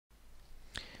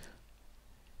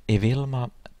I Wilma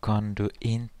kan du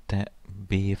inte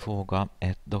bifoga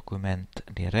ett dokument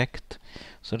direkt,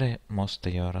 så det måste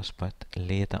göras på ett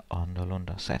lite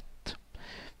annorlunda sätt.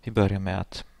 Vi börjar med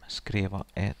att skriva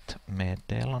ett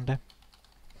meddelande.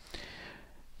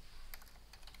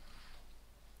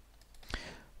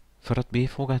 För att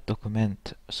bifoga ett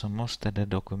dokument så måste det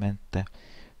dokumentet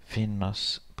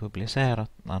finnas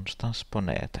publicerat någonstans på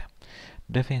nätet.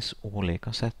 Det finns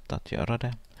olika sätt att göra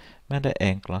det, men det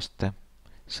enklaste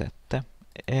sättet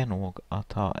är nog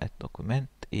att ha ett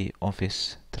dokument i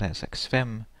Office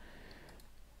 365,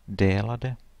 dela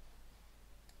det,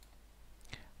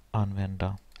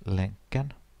 använda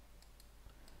länken,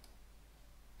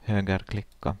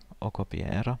 högerklicka och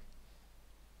kopiera.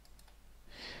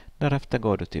 Därefter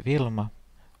går du till Wilma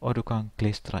och du kan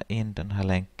klistra in den här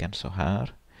länken så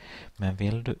här. Men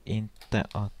vill du inte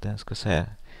att den ska se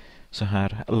så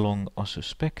här lång och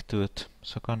suspekt ut,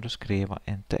 så kan du skriva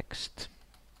en text.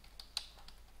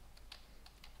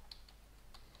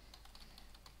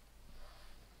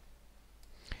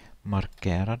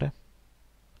 Markera det.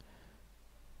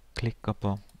 Klicka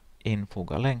på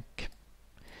infoga länk.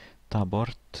 Ta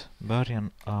bort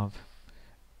början av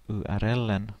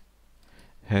URL:en.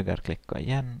 Högerklicka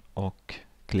igen och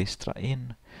klistra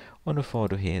in. Och nu får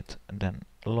du hit den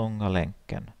långa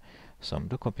länken som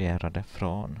du kopierade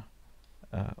från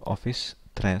Office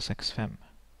 365.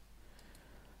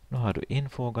 Nu har du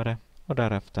infogat det och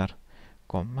därefter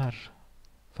kommer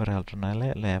föräldrarna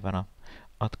eller eleverna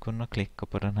att kunna klicka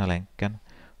på den här länken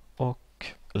och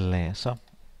läsa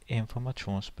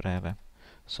informationsbrevet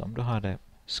som du hade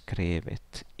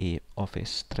skrivit i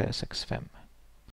Office 365.